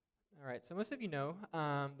right, so most of you know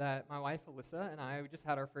that my wife Alyssa and I we just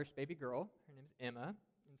had our first baby girl. Her name's Emma,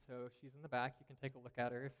 and so she's in the back. You can take a look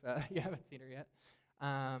at her if you haven't seen her yet.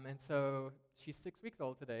 And so she's 6 weeks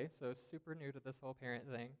old today, so super new to this whole parent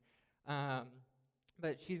thing. Um,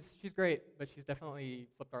 but she's great, but she's definitely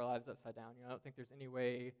flipped our lives upside down. I don't think there's any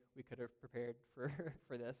way we could have prepared for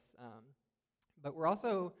for this. But we're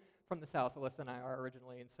also from the South. Alyssa and I are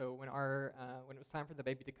originally, and so when it was time for the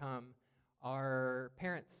baby to come, our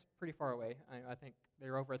parents pretty far away. I think they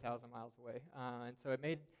were over 1,000 miles away, and so it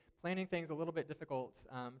made planning things a little bit difficult.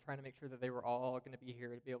 Trying to make sure that they were all going to be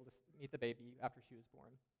here to be able to meet the baby after she was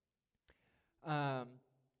born.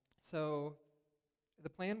 So the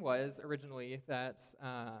plan was originally that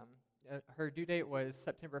her due date was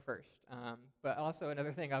September 1st. But also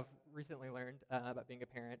another thing I've recently learned about being a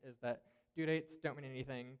parent is that due dates don't mean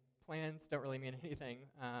anything. Plans don't really mean anything.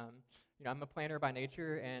 I'm a planner by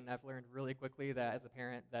nature, and I've learned really quickly that as a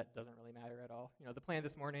parent, that doesn't really matter at all. The plan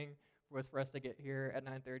this morning was for us to get here at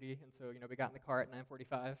 9:30, and so we got in the car at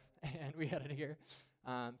 9:45, and we headed here.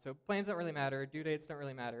 So plans don't really matter, due dates don't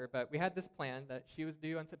really matter, but we had this plan that she was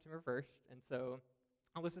due on September 1st, and so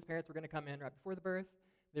Alyssa's parents were going to come in right before the birth.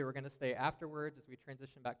 They were going to stay afterwards as we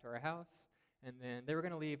transitioned back to our house. And then they were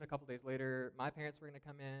going to leave a couple days later. My parents were going to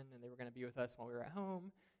come in, and they were going to be with us while we were at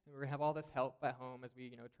home. And we were going to have all this help at home as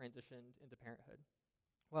we transitioned into parenthood.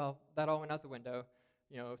 Well, that all went out the window.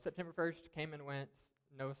 September 1st came and went,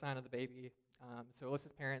 no sign of the baby. So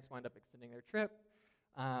Alyssa's parents wound up extending their trip.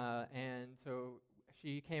 And so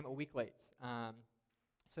she came a week late. Her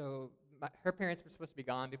parents were supposed to be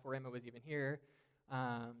gone before Emma was even here.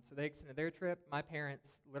 So they extended their trip. My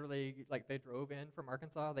parents literally, they drove in from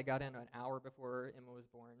Arkansas. They got in an hour before Emma was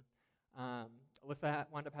born. Alyssa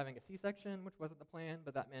wound up having a C-section, which wasn't the plan,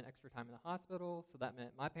 but that meant extra time in the hospital. So that meant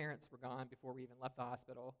my parents were gone before we even left the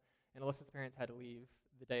hospital, and Alyssa's parents had to leave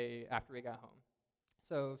the day after we got home.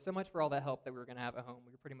 So much for all that help that we were going to have at home.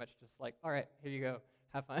 We were pretty much just like, all right, here you go.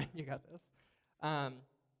 Have fun. You got this.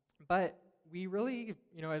 But we really,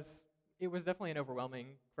 as it was definitely an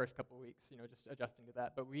overwhelming first couple of weeks, just adjusting to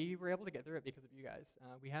that. But we were able to get through it because of you guys.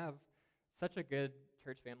 We have such a good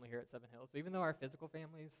church family here at Seven Hills. So even though our physical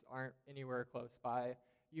families aren't anywhere close by,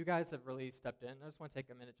 you guys have really stepped in. I just want to take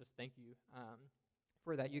a minute just thank you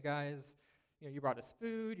for that. You guys, you brought us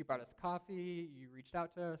food, you brought us coffee, you reached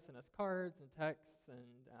out to us, sent us cards and texts, and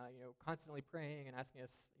constantly praying and asking us,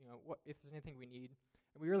 what if there's anything we need.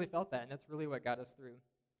 And we really felt that, and that's really what got us through.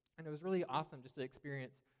 And it was really awesome just to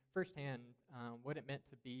experience firsthand what it meant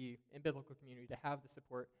to be in biblical community, to have the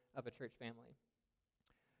support of a church family.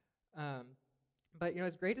 But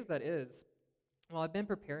as great as that is, while I've been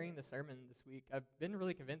preparing the sermon this week, I've been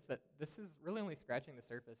really convinced that this is really only scratching the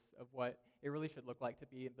surface of what it really should look like to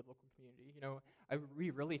be in biblical community. We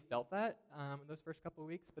really felt that in those first couple of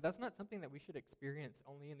weeks, but that's not something that we should experience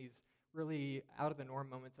only in these really out-of-the-norm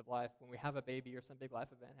moments of life when we have a baby or some big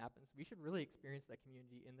life event happens. We should really experience that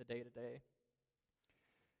community in the day-to-day.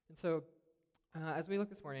 And so, as we look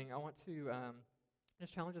this morning, I want to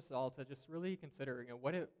just challenge us all to just really consider,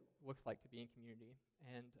 what it looks like to be in community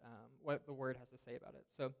and what the Word has to say about it.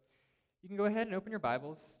 So, you can go ahead and open your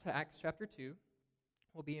Bibles to Acts chapter 2.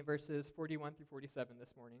 We'll be in verses 41 through 47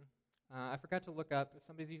 this morning. I forgot to look up, if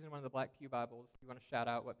somebody's using one of the Black Pew Bibles, if you want to shout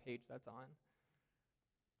out what page that's on.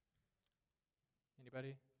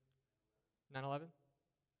 Anybody? 911?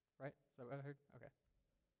 Right? Is that what I heard? Okay.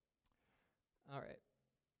 All right.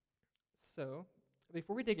 So,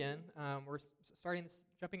 before we dig in, we're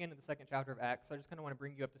jumping into the second chapter of Acts, so I just kind of want to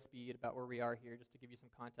bring you up to speed about where we are here, just to give you some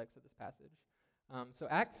context of this passage. So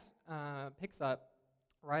Acts picks up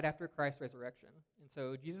right after Christ's resurrection. And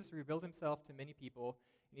so Jesus revealed himself to many people,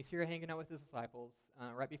 and he's here hanging out with his disciples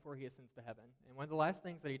right before he ascends to heaven. And one of the last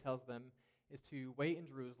things that he tells them is to wait in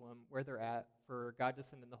Jerusalem, where they're at, for God to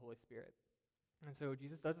send in the Holy Spirit. And so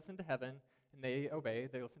Jesus does ascend to heaven, and they obey,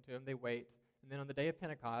 they listen to him, they wait. And then on the day of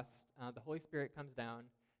Pentecost, the Holy Spirit comes down,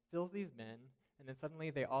 fills these men, and then suddenly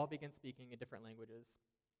they all begin speaking in different languages.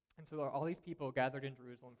 And so there are all these people gathered in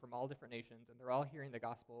Jerusalem from all different nations, and they're all hearing the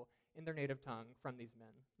gospel in their native tongue from these men.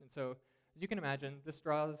 And so, as you can imagine, this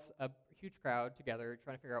draws a huge crowd together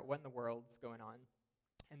trying to figure out what in the world's going on.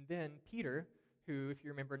 And then Peter, who, if you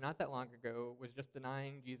remember, not that long ago, was just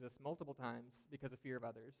denying Jesus multiple times because of fear of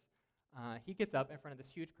others, he gets up in front of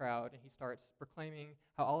this huge crowd and he starts proclaiming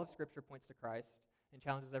how all of Scripture points to Christ and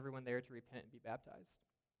challenges everyone there to repent and be baptized.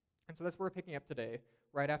 And so that's where we're picking up today,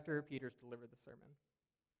 right after Peter's delivered the sermon.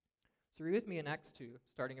 So read with me in Acts 2,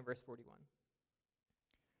 starting in verse 41.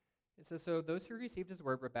 It says, "So those who received his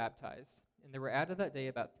word were baptized, and there were added that day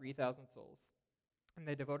about 3,000 souls. And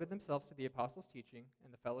they devoted themselves to the apostles' teaching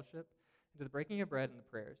and the fellowship, and to the breaking of bread and the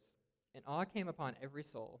prayers. And awe came upon every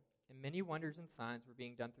soul, and many wonders and signs were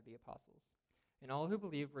being done through the apostles. And all who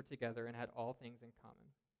believed were together and had all things in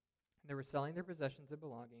common. And they were selling their possessions and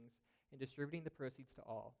belongings and distributing the proceeds to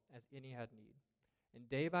all, as any had need. And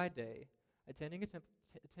day by day, attending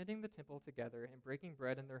the temple together and breaking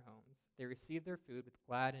bread in their homes, they received their food with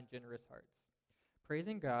glad and generous hearts,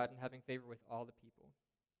 praising God and having favor with all the people.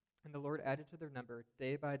 And the Lord added to their number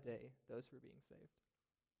day by day those who were being saved.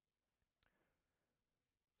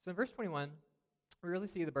 So in verse 21, we really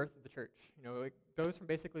see the birth of the church. It goes from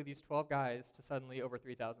basically these 12 guys to suddenly over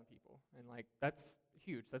 3,000 people. And that's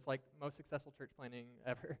huge. That's like most successful church planning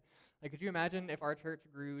ever. Could you imagine if our church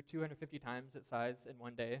grew 250 times its size in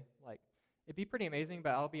one day? It'd be pretty amazing, but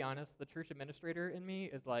I'll be honest, the church administrator in me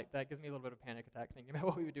is that gives me a little bit of a panic attack thinking about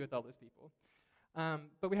what we would do with all those people.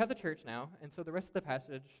 But we have the church now, and so the rest of the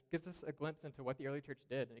passage gives us a glimpse into what the early church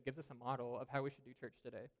did, and it gives us a model of how we should do church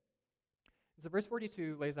today. So verse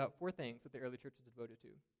 42 lays out 4 things that the early church was devoted to: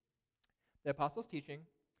 the apostles' teaching,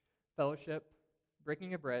 fellowship,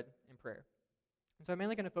 breaking of bread, and prayer. And so I'm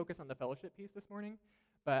mainly going to focus on the fellowship piece this morning,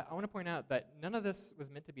 but I want to point out that none of this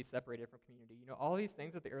was meant to be separated from community. All these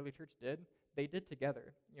things that the early church did, they did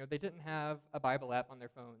together. They didn't have a Bible app on their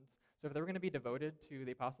phones. So if they were going to be devoted to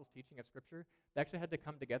the apostles' teaching of Scripture, they actually had to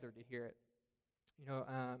come together to hear it.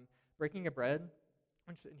 Breaking of bread,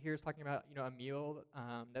 which here is talking about a meal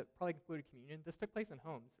that probably included communion. This took place in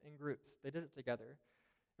homes, in groups. They did it together.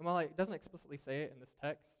 And while it doesn't explicitly say it in this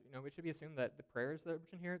text, it should be assumed that the prayers that are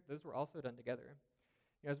mentioned here, those were also done together.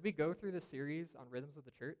 As we go through this series on rhythms of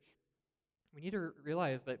the church, we need to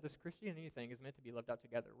realize that this Christianity thing is meant to be lived out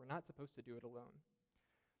together. We're not supposed to do it alone.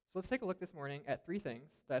 So let's take a look this morning at 3 things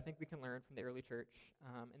that I think we can learn from the early church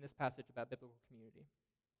in this passage about biblical community.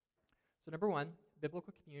 So number 1,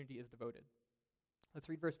 biblical community is devoted. Let's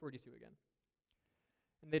read verse 42 again.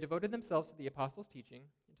 And they devoted themselves to the apostles' teaching,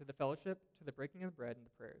 and to the fellowship, to the breaking of the bread, and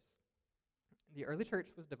the prayers. The early church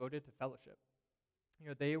was devoted to fellowship.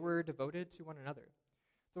 They were devoted to one another.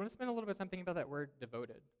 So I want to spend a little bit of time thinking about that word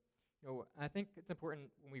devoted. I think it's important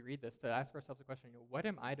when we read this to ask ourselves the question, what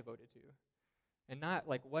am I devoted to? And not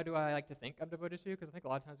what do I like to think I'm devoted to? Because I think a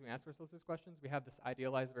lot of times when we ask ourselves these questions, we have this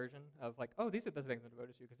idealized version of these are the things I'm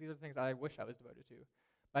devoted to, because these are the things I wish I was devoted to.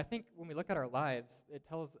 But I think when we look at our lives, it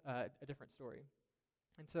tells a different story.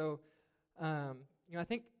 And so, I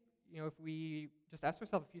think, if we just ask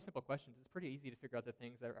ourselves a few simple questions, it's pretty easy to figure out the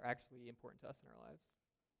things that are actually important to us in our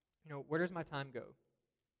lives. Where does my time go?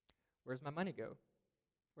 Where does my money go?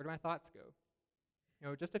 Where do my thoughts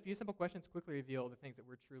go? Just a few simple questions quickly reveal the things that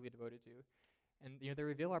we're truly devoted to. And, they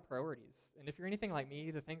reveal our priorities. And if you're anything like me,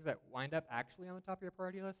 the things that wind up actually on the top of your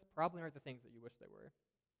priority list probably aren't the things that you wish they were.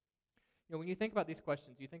 When you think about these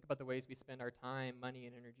questions, you think about the ways we spend our time, money,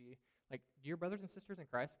 and energy. Do your brothers and sisters in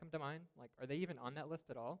Christ come to mind? Are they even on that list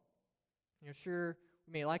at all? Sure,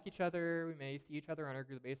 we may like each other, we may see each other on a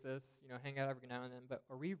regular basis, hang out every now and then, but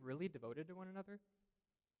are we really devoted to one another?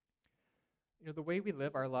 The way we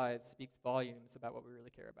live our lives speaks volumes about what we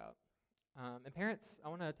really care about. And parents, I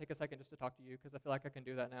want to take a second just to talk to you, because I feel like I can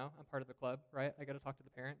do that now. I'm part of the club, right? I got to talk to the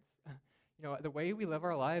parents. The way we live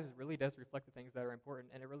our lives really does reflect the things that are important,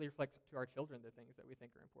 and it really reflects to our children the things that we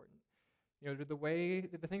think are important.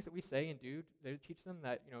 The things that we say and do, they teach them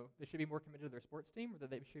that, they should be more committed to their sports team, or that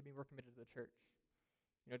they should be more committed to the church.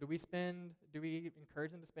 Do we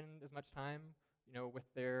encourage them to spend as much time, with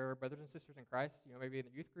their brothers and sisters in Christ, maybe in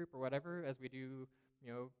the youth group or whatever, as we do,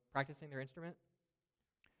 practicing their instrument?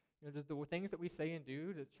 Does the things that we say and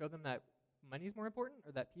do to show them that money is more important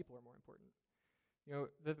or that people are more important?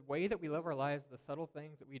 The way that we live our lives, the subtle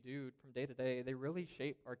things that we do from day to day, they really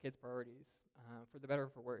shape our kids' priorities, for the better or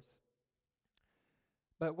for worse.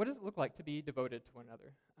 But what does it look like to be devoted to one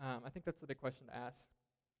another? I think that's the big question to ask.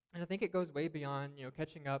 And I think it goes way beyond,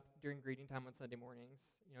 catching up during greeting time on Sunday mornings.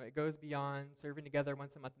 It goes beyond serving together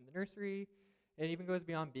once a month in the nursery. It even goes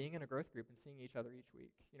beyond being in a growth group and seeing each other each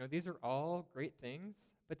week. These are all great things,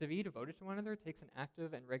 but to be devoted to one another takes an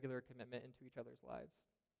active and regular commitment into each other's lives.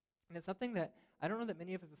 And it's something that I don't know that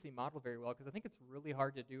many of us see modeled very well, because I think it's really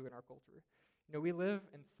hard to do in our culture. We live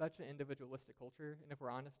in such an individualistic culture, and if we're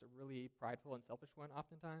honest, a really prideful and selfish one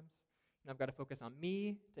oftentimes. I've got to focus on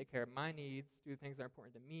me, take care of my needs, do things that are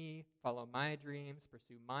important to me, follow my dreams,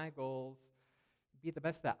 pursue my goals, be the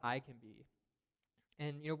best that I can be.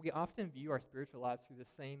 And, we often view our spiritual lives through the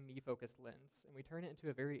same me-focused lens, and we turn it into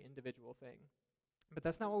a very individual thing. But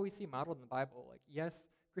that's not what we see modeled in the Bible. Yes,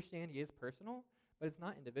 Christianity is personal, but it's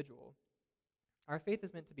not individual. Our faith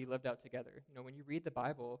is meant to be lived out together. When you read the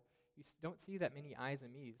Bible, you don't see that many I's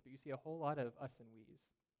and me's, but you see a whole lot of us and we's.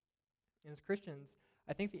 And as Christians,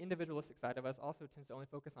 I think the individualistic side of us also tends to only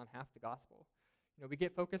focus on half the gospel. We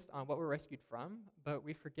get focused on what we're rescued from, but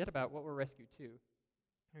we forget about what we're rescued to.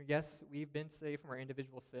 Yes, we've been saved from our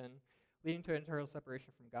individual sin, leading to eternal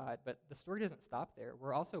separation from God, but the story doesn't stop there.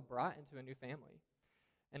 We're also brought into a new family.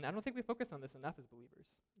 And I don't think we focus on this enough as believers.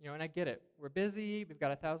 And I get it. We're busy, we've got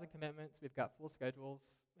 1,000 commitments, we've got full schedules.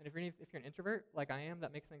 And if you're an introvert like I am,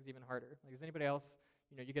 that makes things even harder. Like, is anybody else,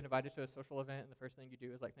 you get invited to a social event, and the first thing you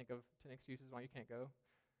do is think of 10 excuses why you can't go?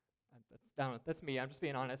 That's me. I'm just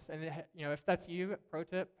being honest. And if that's you, pro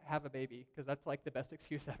tip: have a baby, because that's the best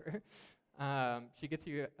excuse ever. She gets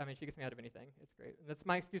me out of anything. It's great. And that's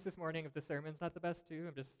my excuse this morning. If the sermon's not the best too,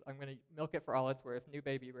 I'm going to milk it for all it's worth. New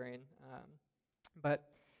baby brain. But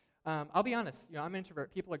I'll be honest. I'm an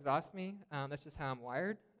introvert. People exhaust me. That's just how I'm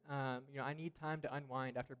wired. I need time to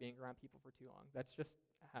unwind after being around people for too long. That's just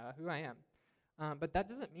who I am. But that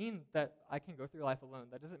doesn't mean that I can go through life alone.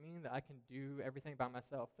 That doesn't mean that I can do everything by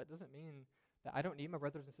myself. That doesn't mean that I don't need my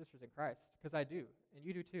brothers and sisters in Christ, because I do, and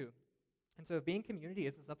you do too. And so if being community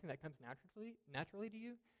isn't something that comes naturally to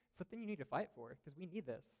you, it's something you need to fight for, because we need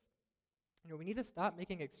this. We need to stop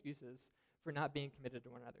making excuses for not being committed to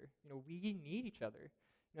one another. We need each other.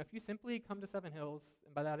 If you simply come to Seven Hills,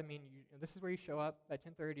 and by that I mean this is where you show up at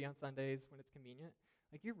 10:30 on Sundays when it's convenient,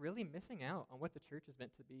 you're really missing out on what the church is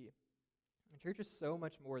meant to be. And church is so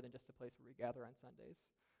much more than just a place where we gather on Sundays.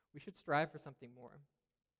 We should strive for something more.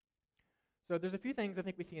 So there's a few things I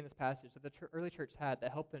think we see in this passage that the early church had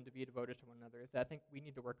that helped them to be devoted to one another that I think we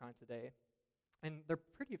need to work on today. And they're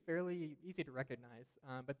fairly easy to recognize,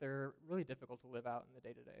 but they're really difficult to live out in the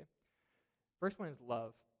day-to-day. First one is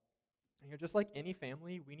love. Just like any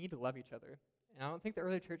family, we need to love each other. And I don't think the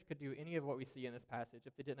early church could do any of what we see in this passage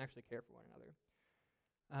if they didn't actually care for one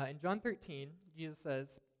another. In John 13, Jesus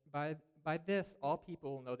says, By this, all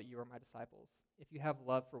people will know that you are my disciples, if you have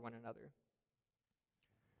love for one another.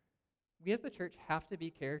 We as the church have to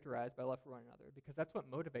be characterized by love for one another, because that's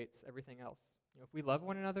what motivates everything else. If we love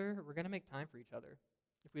one another, we're going to make time for each other.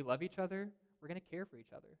 If we love each other, we're going to care for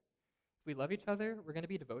each other. If we love each other, we're going to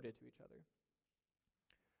be devoted to each other.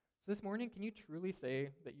 So this morning, can you truly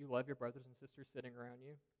say that you love your brothers and sisters sitting around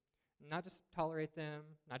you? Not just tolerate them,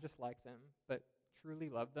 not just like them, but truly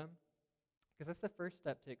love them? Because that's the first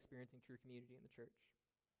step to experiencing true community in the church.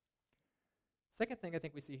 Second thing I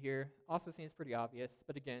think we see here also seems pretty obvious,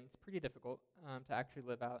 but again, it's pretty difficult to actually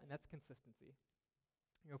live out, and that's consistency.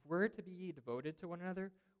 If we're to be devoted to one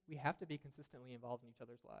another, we have to be consistently involved in each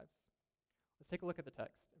other's lives. Let's take a look at the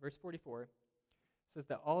text. Verse 44 says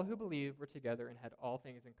that all who believed were together and had all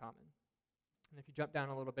things in common. And if you jump down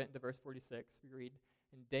a little bit into verse 46, we read,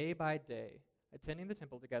 And day by day, attending the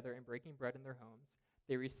temple together and breaking bread in their homes,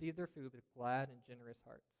 they received their food with glad and generous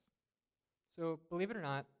hearts. So, believe it or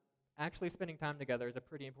not, actually spending time together is a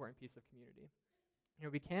pretty important piece of community.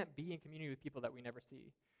 We can't be in community with people that we never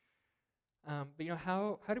see. But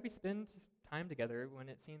how do we spend time together when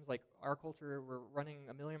it seems like our culture, we're running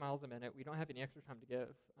a million miles a minute, we don't have any extra time to give?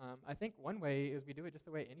 I think one way is we do it just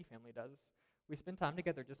the way any family does. We spend time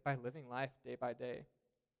together just by living life day by day.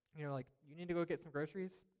 You need to go get some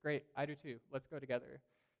groceries? Great, I do too. Let's go together.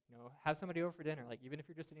 Have somebody over for dinner, even if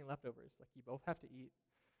you're just eating leftovers, you both have to eat.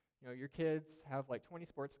 Your kids have 20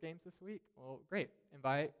 sports games this week. Well, great.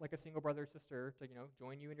 Invite a single brother or sister to,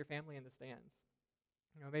 join you and your family in the stands.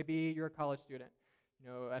 Maybe you're a college student.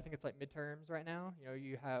 I think it's midterms right now.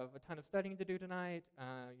 You have a ton of studying to do tonight,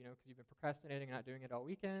 because you've been procrastinating and not doing it all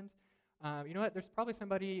weekend. You know what? There's probably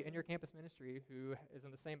somebody in your campus ministry who is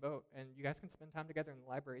in the same boat, and you guys can spend time together in the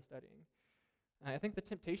library studying. I think the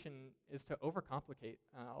temptation is to overcomplicate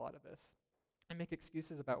a lot of this and make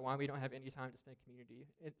excuses about why we don't have any time to spend community.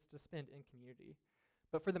 It's to spend in community.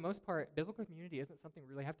 But for the most part, biblical community isn't something we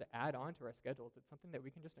really have to add on to our schedules. It's something that we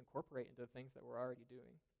can just incorporate into the things that we're already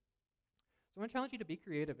doing. So I want to challenge you to be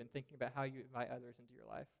creative in thinking about how you invite others into your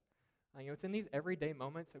life. It's in these everyday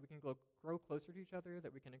moments that we can grow closer to each other,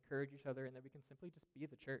 that we can encourage each other, and that we can simply just be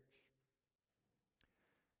the church.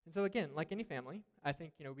 And so again, like any family, I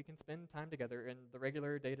think we can spend time together in the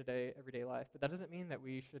regular day-to-day, everyday life, but that doesn't mean that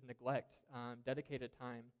we should neglect dedicated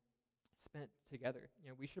time spent together.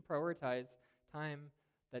 We should prioritize time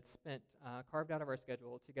that's spent carved out of our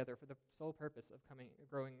schedule together for the sole purpose of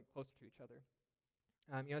growing closer to each other.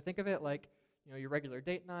 Think of it like your regular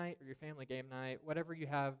date night or your family game night, whatever you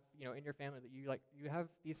have in your family that you like. You have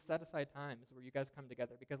these set aside times where you guys come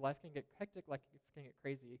together because life can get hectic, it can get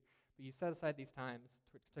crazy. But you set aside these times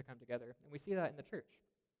to come together. And we see that in the church.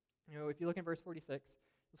 If you look in verse 46,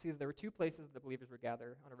 you'll see that there were two places that believers would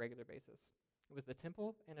gather on a regular basis. It was the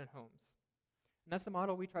temple and in homes. And that's the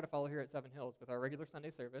model we try to follow here at Seven Hills with our regular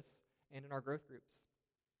Sunday service and in our growth groups.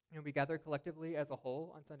 We gather collectively as a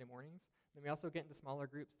whole on Sunday mornings, and we also get into smaller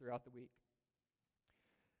groups throughout the week.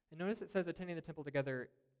 And notice it says attending the temple together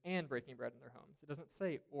and breaking bread in their homes. It doesn't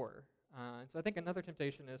say or. And so I think another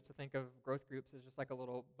temptation is to think of growth groups as just like a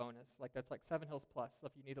little bonus, like that's like Seven Hills Plus, so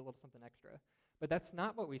if you need a little something extra. But that's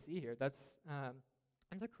not what we see here. That's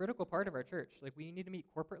a critical part of our church. Like we need to meet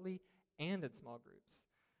corporately and in small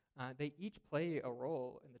groups. They each play a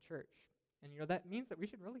role in the church. And that means that we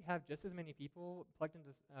should really have just as many people plugged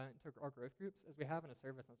into our growth groups as we have in a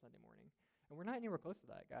service on Sunday morning. And we're not anywhere close to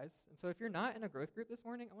that, guys. And so if you're not in a growth group this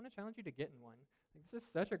morning, I want to challenge you to get in one. Like, this is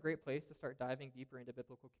such a great place to start diving deeper into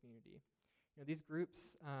biblical community. These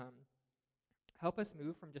groups help us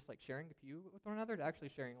move from just like sharing the pew with one another to actually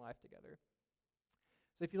sharing life together.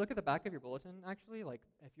 So if you look at the back of your bulletin, actually, like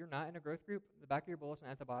if you're not in a growth group, the back of your bulletin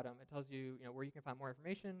at the bottom, it tells you, where you can find more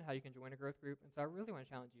information, how you can join a growth group. And so I really want to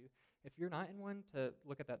challenge you, if you're not in one, to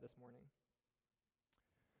look at that this morning.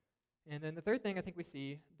 And then the third thing I think we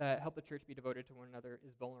see that help the church be devoted to one another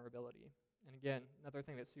is vulnerability. And again, another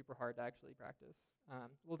thing that's super hard to actually practice.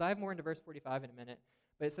 We'll dive more into verse 45 in a minute,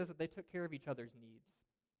 but it says that they took care of each other's needs.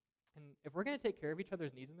 And if we're going to take care of each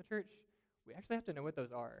other's needs in the church, we actually have to know what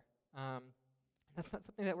those are. That's not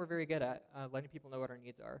something that we're very good at, letting people know what our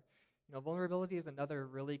needs are. Vulnerability is another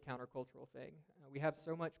really countercultural thing. We have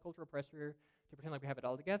so much cultural pressure to pretend like we have it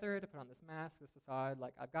all together, to put on this mask, this facade,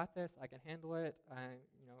 like I've got this, I can handle it,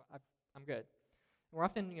 I'm good. And we're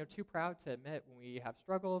often too proud to admit when we have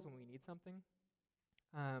struggles, when we need something.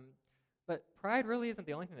 But pride really isn't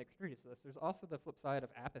the only thing that contributes to this. There's also the flip side of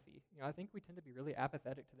apathy. I think we tend to be really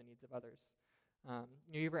apathetic to the needs of others.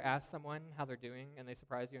 You ever ask someone how they're doing and they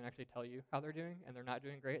surprise you and actually tell you how they're doing and they're not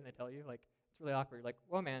doing great and they tell you? Like, it's really awkward. Like,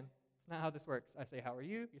 whoa, man, it's not how this works. I say, how are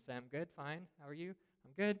you? You say, I'm good, fine. How are you?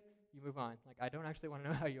 I'm good. You move on. Like, I don't actually want to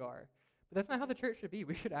know how you are. But that's not how the church should be.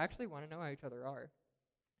 We should actually want to know how each other are.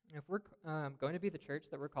 And if we're going to be the church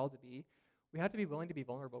that we're called to be, we have to be willing to be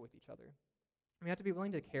vulnerable with each other. We have to be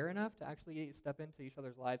willing to care enough to actually step into each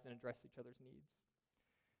other's lives and address each other's needs.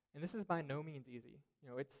 And this is by no means easy.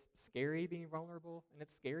 It's scary being vulnerable, and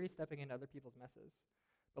it's scary stepping into other people's messes.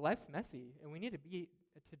 But life's messy, and we need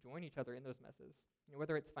to join each other in those messes.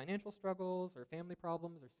 Whether it's financial struggles or family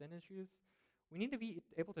problems or sin issues, we need to be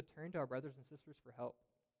able to turn to our brothers and sisters for help.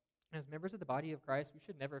 As members of the body of Christ, we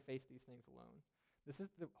should never face these things alone. This is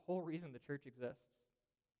the whole reason the church exists.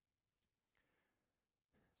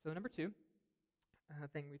 So number two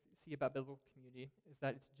thing we see about biblical community is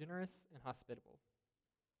that it's generous and hospitable.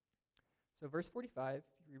 So verse 45, if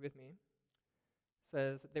you read with me,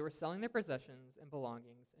 says that they were selling their possessions and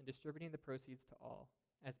belongings and distributing the proceeds to all,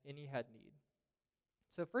 as any had need.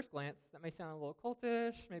 So at first glance, that may sound a little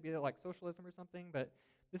cultish, maybe like socialism or something, but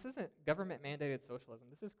this isn't government-mandated socialism.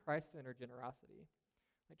 This is Christ-centered generosity.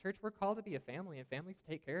 Like, church, we're called to be a family, and families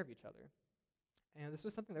take care of each other. And this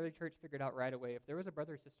was something the early church figured out right away. If there was a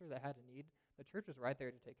brother or sister that had a need, the church was right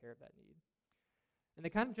there to take care of that need. And the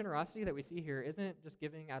kind of generosity that we see here isn't just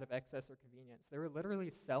giving out of excess or convenience. They were literally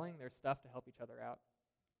selling their stuff to help each other out.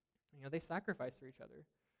 They sacrificed for each other.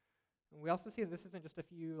 And we also see that this isn't just a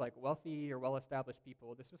few like wealthy or well-established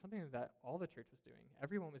people. This was something that all the church was doing.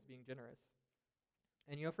 Everyone was being generous.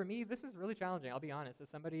 And for me, this is really challenging, I'll be honest. As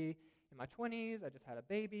somebody in my 20s, I just had a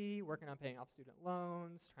baby, working on paying off student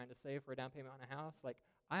loans, trying to save for a down payment on a house. Like,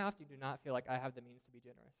 I often do not feel like I have the means to be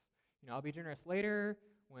generous. I'll be generous later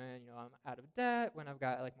when, I'm out of debt, when I've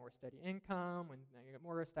got like more steady income, when I get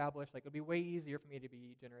more established. Like, it'll be way easier for me to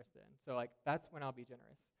be generous then. So like, that's when I'll be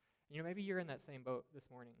generous. And, maybe you're in that same boat this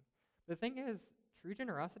morning. The thing is, true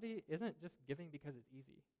generosity isn't just giving because it's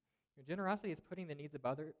easy. Generosity is putting the needs of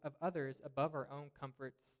others above our own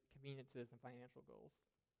comforts, conveniences, and financial goals.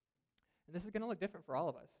 And this is going to look different for all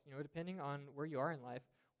of us. Depending on where you are in life,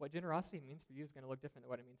 what generosity means for you is going to look different than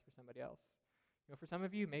what it means for somebody else. For some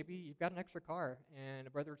of you, maybe you've got an extra car, and a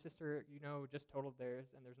brother or sister, just totaled theirs,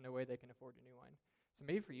 and there's no way they can afford a new one. So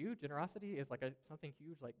maybe for you, generosity is like something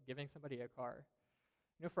huge, like giving somebody a car.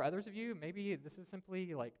 For others of you, maybe this is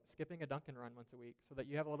simply like skipping a Dunkin' run once a week so that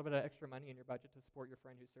you have a little bit of extra money in your budget to support your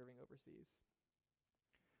friend who's serving overseas.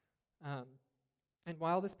 And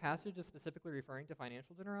while this passage is specifically referring to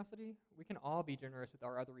financial generosity, we can all be generous with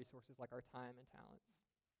our other resources like our time and talents.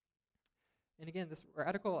 And again, this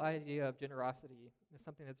radical idea of generosity is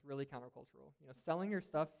something that's really countercultural. Selling your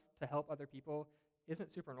stuff to help other people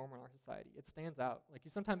isn't super normal in our society. It stands out. Like,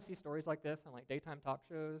 you sometimes see stories like this on like daytime talk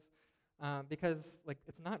shows, because like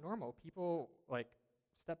it's not normal. People like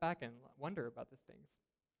step back and wonder about these things.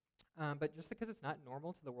 But just because it's not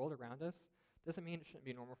normal to the world around us doesn't mean it shouldn't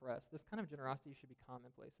be normal for us. This kind of generosity should be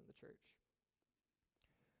commonplace in the church.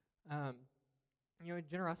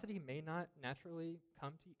 Generosity may not naturally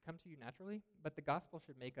come to you naturally, but the gospel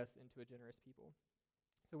should make us into a generous people.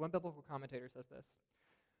 So one biblical commentator says this: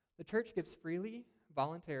 The church gives freely,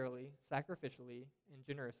 voluntarily, sacrificially, and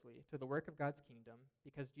generously to the work of God's kingdom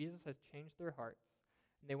because Jesus has changed their hearts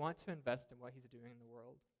and they want to invest in what he's doing in the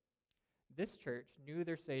world. This church knew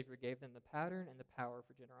their Savior gave them the pattern and the power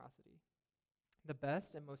for generosity. The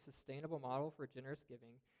best and most sustainable model for generous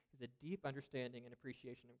giving is a deep understanding and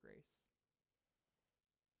appreciation of grace.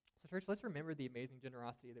 So, church, let's remember the amazing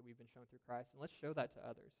generosity that we've been shown through Christ, and let's show that to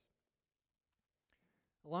others.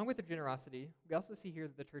 Along with the generosity, we also see here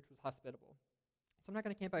that the church was hospitable. So I'm not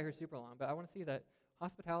going to camp out here super long, but I want to see that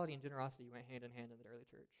hospitality and generosity went hand in hand in the early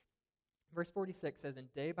church. Verse 46 says,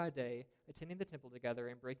 "And day by day, attending the temple together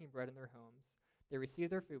and breaking bread in their homes, they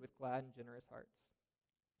received their food with glad and generous hearts."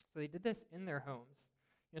 So they did this in their homes.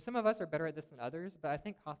 Some of us are better at this than others, but I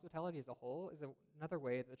think hospitality as a whole is another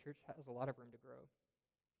way that the church has a lot of room to grow.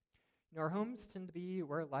 Our homes tend to be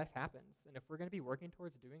where life happens, and if we're going to be working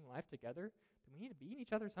towards doing life together, then we need to be in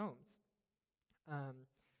each other's homes.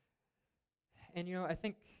 I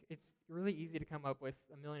think it's really easy to come up with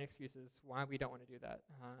a million excuses why we don't want to do that.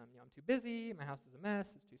 I'm too busy, my house is a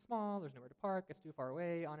mess, it's too small, there's nowhere to park, it's too far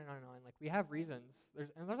away, on and on and on. Like, we have reasons. There's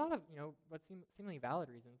a lot of, what seemingly valid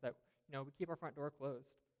reasons that, we keep our front door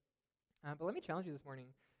closed. But let me challenge you this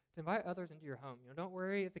morning to invite others into your home. Don't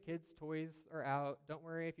worry if the kids' toys are out. Don't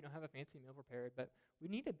worry if you don't have a fancy meal prepared. But we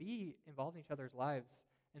need to be involved in each other's lives,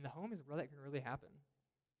 and the home is where that can really happen.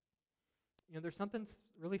 There's something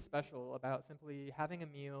really special about simply having a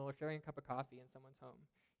meal or sharing a cup of coffee in someone's home.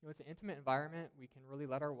 It's an intimate environment. We can really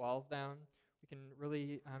let our walls down. We can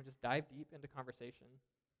really just dive deep into conversation.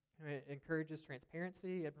 It encourages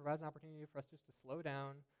transparency. It provides an opportunity for us just to slow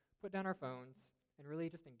down, put down our phones, and really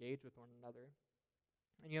just engage with one another.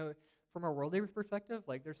 And, from a worldly perspective,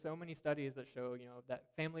 there's so many studies that show, that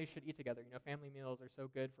families should eat together. Family meals are so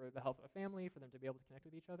good for the health of a family, for them to be able to connect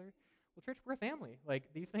with each other. Well, church, we're a family.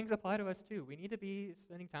 These things apply to us too. We need to be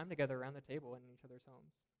spending time together around the table and in each other's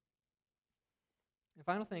homes. And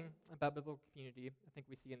final thing about biblical community I think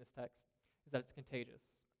we see in this text is that it's contagious.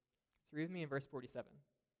 So read with me in verse 47.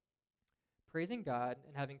 "Praising God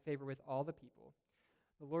and having favor with all the people,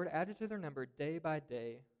 the Lord added to their number day by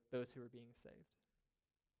day those who were being saved."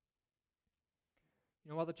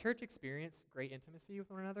 While the church experienced great intimacy with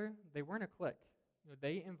one another, they weren't a clique.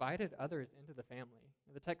 They invited others into the family.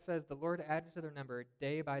 The text says, "The Lord added to their number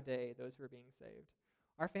day by day those who are being saved."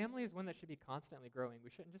 Our family is one that should be constantly growing. We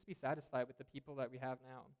shouldn't just be satisfied with the people that we have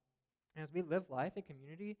now. And as we live life in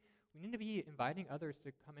community, we need to be inviting others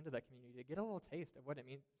to come into that community, to get a little taste of what it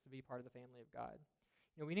means to be part of the family of God.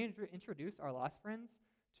 We need to introduce our lost friends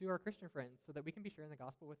to our Christian friends so that we can be sharing the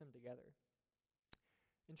gospel with them together.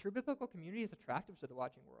 And true biblical community is attractive to the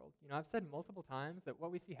watching world. I've said multiple times that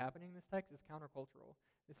what we see happening in this text is countercultural.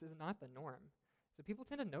 This is not the norm. So people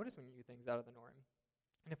tend to notice when you do things out of the norm.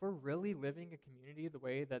 And if we're really living a community the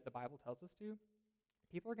way that the Bible tells us to,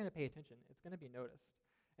 people are going to pay attention. It's going to be noticed.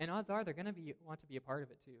 And odds are they're going to want to be a part of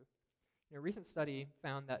it too. A recent study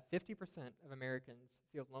found that 50% of Americans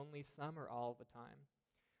feel lonely some or all of the time.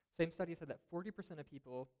 Same study said that 40% of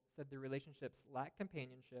people said their relationships lack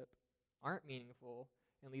companionship, aren't meaningful,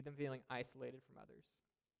 and leave them feeling isolated from others.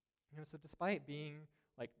 So despite being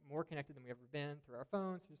more connected than we've ever been through our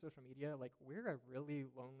phones, through social media, we're a really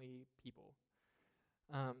lonely people.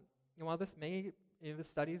 And while this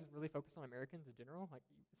studies really focus on Americans in general,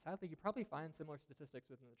 sadly you probably find similar statistics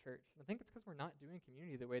within the church. And I think it's because we're not doing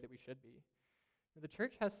community the way that we should be. The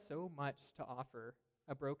church has so much to offer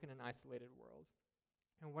a broken and isolated world.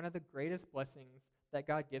 And one of the greatest blessings that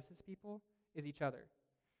God gives his people is each other.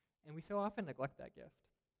 And we so often neglect that gift.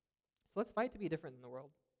 So let's fight to be different than the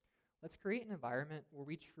world. Let's create an environment where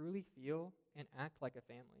we truly feel and act like a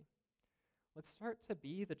family. Let's start to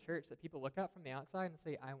be the church that people look at from the outside and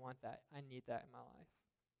say, "I want that. I need that in my life."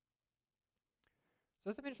 So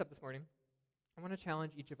as I finish up this morning, I want to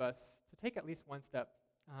challenge each of us to take at least one step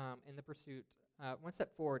one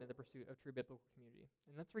step forward in the pursuit of true biblical community.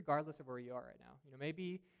 And that's regardless of where you are right now.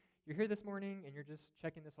 Maybe you're here this morning and you're just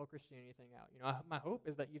checking this whole Christianity thing out. My hope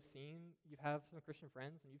is that you have some Christian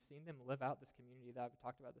friends and you've seen them live out this community that I've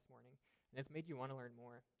talked about this morning, and it's made you want to learn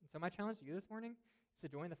more. And so my challenge to you this morning is to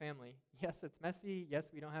join the family. Yes, it's messy.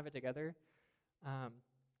 Yes, we don't have it together.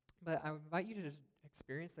 But I invite you to just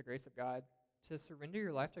experience the grace of God, to surrender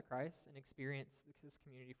your life to Christ and experience this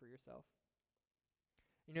community for yourself.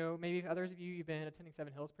 Maybe others of you've been attending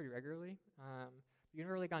Seven Hills pretty regularly. You've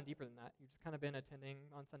never really gone deeper than that. You've just kind of been attending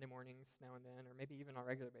on Sunday mornings now and then, or maybe even on a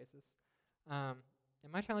regular basis. And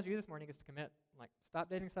my challenge to you this morning is to commit. Stop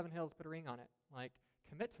dating Seven Hills, put a ring on it.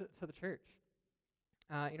 Commit to the church.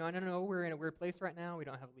 I don't know, we're in a weird place right now. We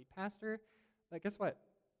don't have a lead pastor. But guess what?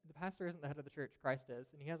 The pastor isn't the head of the church. Christ is,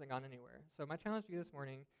 and he hasn't gone anywhere. So my challenge to you this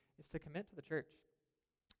morning is to commit to the church.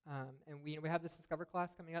 And we have this Discover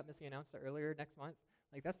class coming up. Missy announced it earlier next month.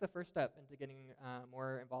 Like, that's the first step into getting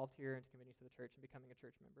more involved here, into committing to the church and becoming a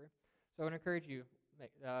church member. So I would encourage you,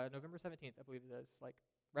 November 17th, I believe it is. Like,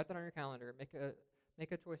 write that on your calendar.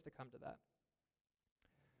 Make a choice to come to that.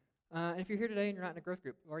 And if you're here today and you're not in a growth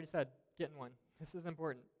group, I've already said, get in one. This is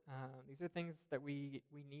important. These are things that we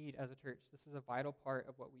need as a church. This is a vital part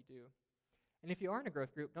of what we do. And if you are in a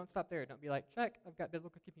growth group, don't stop there. Don't be like, check, I've got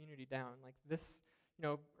biblical community down. Like this,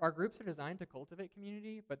 our groups are designed to cultivate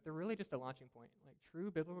community, but they're really just a launching point. Like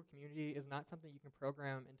true biblical community is not something you can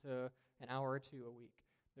program into an hour or two a week.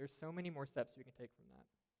 There's so many more steps you can take from that.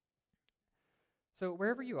 So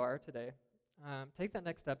wherever you are today, take that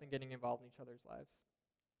next step in getting involved in each other's lives.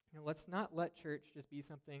 Let's not let church just be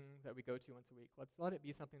something that we go to once a week. Let's let it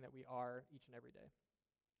be something that we are each and every day.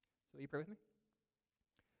 So will you pray with me?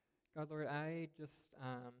 God, Lord, I just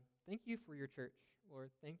thank you for your church. Lord,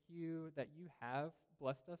 thank you that you have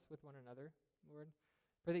blessed us with one another, Lord.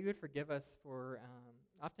 Pray that you would forgive us for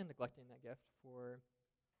often neglecting that gift, for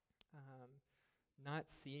not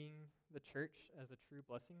seeing the church as a true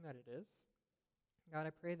blessing that it is. God,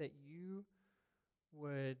 I pray that you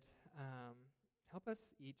would help us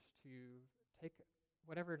each to take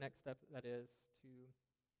whatever next step that is to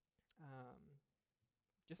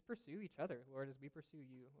just pursue each other, Lord, as we pursue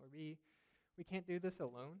you. Lord, we can't do this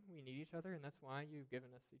alone. We need each other, and that's why you've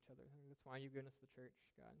given us each other. That's why you've given us the church,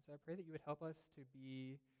 God. And so I pray that you would help us to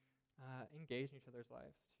be engaged in each other's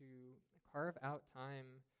lives, to carve out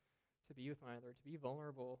time to be with one another, to be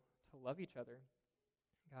vulnerable, to love each other,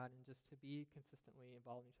 God, and just to be consistently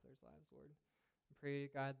involved in each other's lives, Lord. I pray,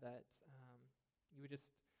 God, that you would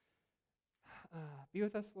just be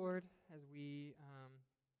with us, Lord, as we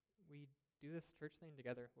do this church thing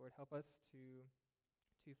together. Lord, help us to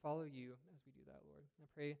follow you as we do that, Lord. I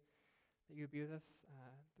pray that you would be with us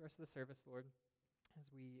the rest of the service, Lord, as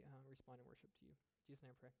we respond and worship to you. In Jesus'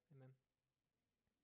 name I pray. Amen.